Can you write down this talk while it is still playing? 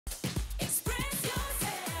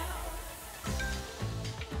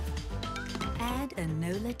Add a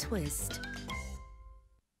Nola twist.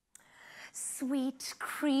 Sweet,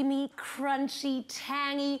 creamy, crunchy,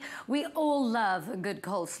 tangy. We all love a good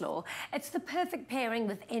coleslaw. It's the perfect pairing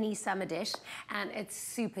with any summer dish, and it's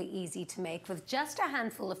super easy to make with just a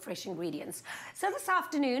handful of fresh ingredients. So this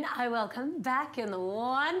afternoon, I welcome back in the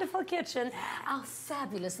wonderful kitchen our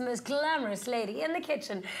fabulous, most glamorous lady in the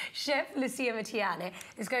kitchen, Chef Lucia Mthiyane,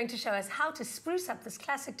 is going to show us how to spruce up this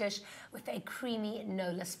classic dish with a creamy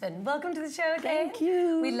Nola spin. Welcome to the show again. Thank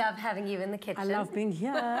you. We love having you in the kitchen. I love being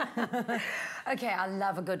here. Okay, I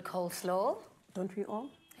love a good coleslaw. Don't we all?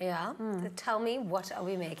 Yeah. Tell me, what are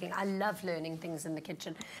we making? I love learning things in the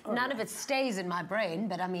kitchen. None of it stays in my brain,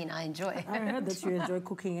 but I mean, I enjoy it. I heard that you enjoy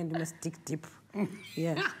cooking and you must dig deep.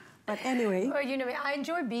 Yeah. But anyway. Well, you know, I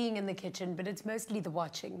enjoy being in the kitchen, but it's mostly the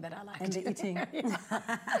watching that I like. And the eating.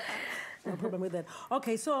 No problem with that.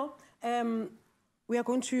 Okay, so we are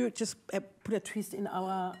going to just put a twist in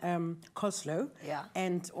our coleslaw. Yeah.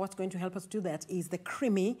 And what's going to help us do that is the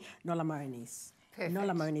creamy Nola mayonnaise. Perfect.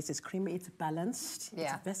 Nola mayonnaise is creamy, it's balanced,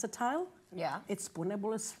 Yeah. it's versatile. Yeah. It's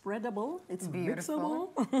spoonable, it's spreadable, it's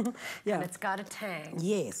Beautiful. mixable. Yeah. And it's got a tang.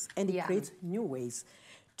 Yes, and it Yum. creates new ways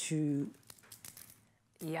to...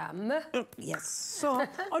 Yum. Yes. So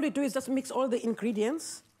all we do is just mix all the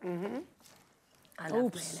ingredients. I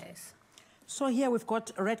love mayonnaise. So here we've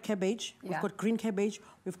got red cabbage, Yeah. we've got green cabbage,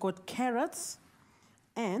 we've got carrots,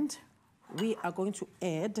 and we are going to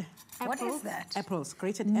add apples. What is that? Apples,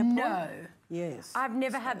 grated apple. No. Yes. I've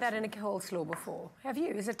never had that in a coleslaw before. Have you?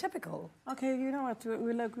 Is it typical? Okay, you know what?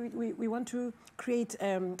 We want to create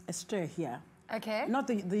a stir here. Okay. Not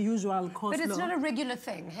the usual coleslaw. But it's not a regular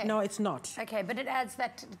thing, hey? No, it's not. Okay, but it adds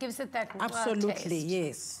that, gives it that Absolutely, taste.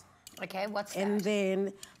 yes. Okay, what's And that?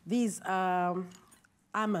 then these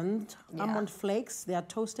almond flakes. They are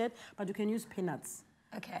toasted, but you can use peanuts.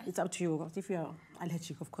 Okay. It's up to you. If you're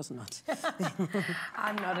allergic, of course not.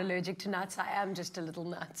 I'm not allergic to nuts. I am just a little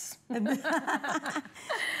nuts.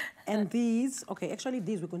 And these, okay, actually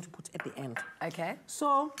these we're going to put at the end. Okay.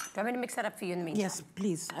 So, Do you want me to mix that up for you in the meantime? yes,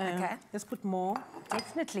 please. Okay. Let's put more.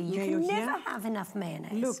 Definitely. You Yeah, can you're never here. have enough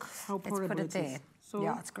mayonnaise. Look how Let's pourable put it it there. is. So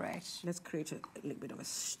Yeah, it's great. Let's create a little bit of a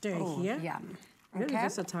stir Oh, here. yum. Very Okay.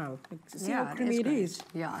 versatile. See Yeah, how creamy it great. is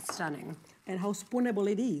Yeah, it's stunning. and how spoonable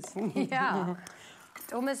it is. Yeah.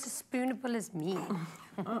 It's almost as spoonable as me.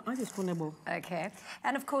 I say spoonable. Okay.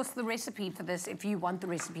 And of course, the recipe for this, if you want the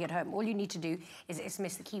recipe at home, all you need to do is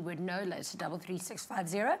SMS the keyword NOLA to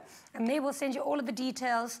 33650, and they will send you all of the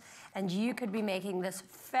details, and you could be making this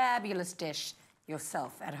fabulous dish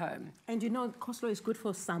yourself at home. And you know, coleslaw is good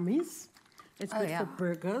for summies. It's good for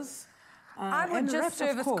burgers. I would and just wraps, of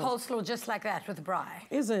serve a course. coleslaw just like that with braai.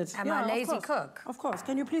 Is it? Am I a of lazy course. cook? Of course.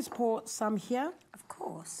 Can you please pour some here? Of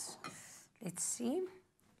course. Let's see.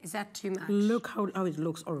 Is that too much? Look how it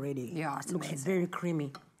looks already. Yeah, it's looks amazing. very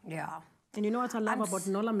creamy. Yeah. And you know what I love about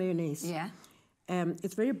Nola mayonnaise? Yeah.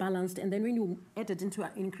 It's very balanced, and then when you add it into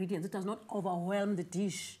ingredients, it does not overwhelm the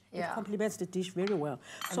dish. Yeah. It complements the dish very well.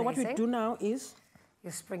 So what we Amazing. do now is...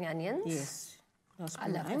 Your spring onions? Yes. I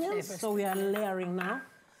love the onions. flavours. So we are layering now.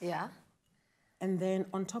 Yeah. And then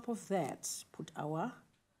on top of that, put our...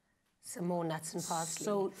 Some more nuts and parsley.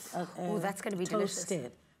 So, oh, that's going to be delicious.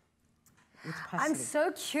 toasted with parsley. I'm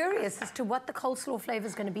so curious as to what the coleslaw flavour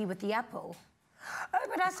is going to be with the apple. Oh,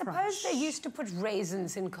 but I suppose they used to put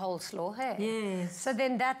raisins in coleslaw, hey? Yes. So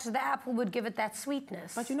then the apple would give it that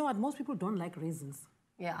sweetness. But you know what? Most people don't like raisins.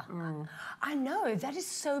 Yeah. I know, that is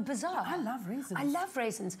so bizarre. I love raisins. I love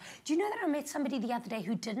raisins. Do you know that I met somebody the other day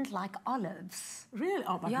who didn't like olives? Really?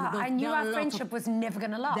 Oh, but Yeah, I knew our friendship was never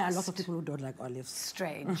going to last. There are lots of people who don't like olives.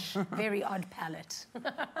 Strange. Very odd palate.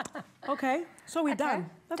 Okay, so we're done.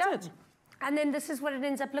 That's Done. it. And then this is what it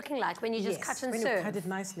ends up looking like when you just cut and when serve. you cut it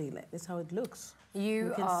nicely, that's how it looks.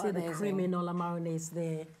 You can are see the amazing. creamy Nola mayonnaise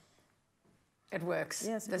there. It works.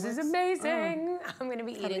 Yes, it this is works. amazing. I'm going to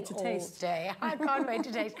be Can't eating wait to all taste. day. I can't wait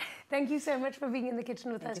to taste. Thank you so much for being in the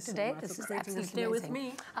kitchen with us you so today. much This for is creating a absolutely stir with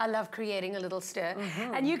amazing. me. I love creating a little stir.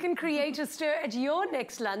 And you can create a stir at your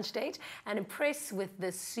next lunch date and impress with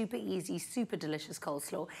this super easy, super delicious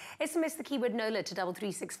coleslaw. SMS the keyword NOLA to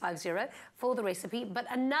 33650 for the recipe. But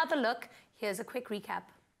another look, here's a quick recap.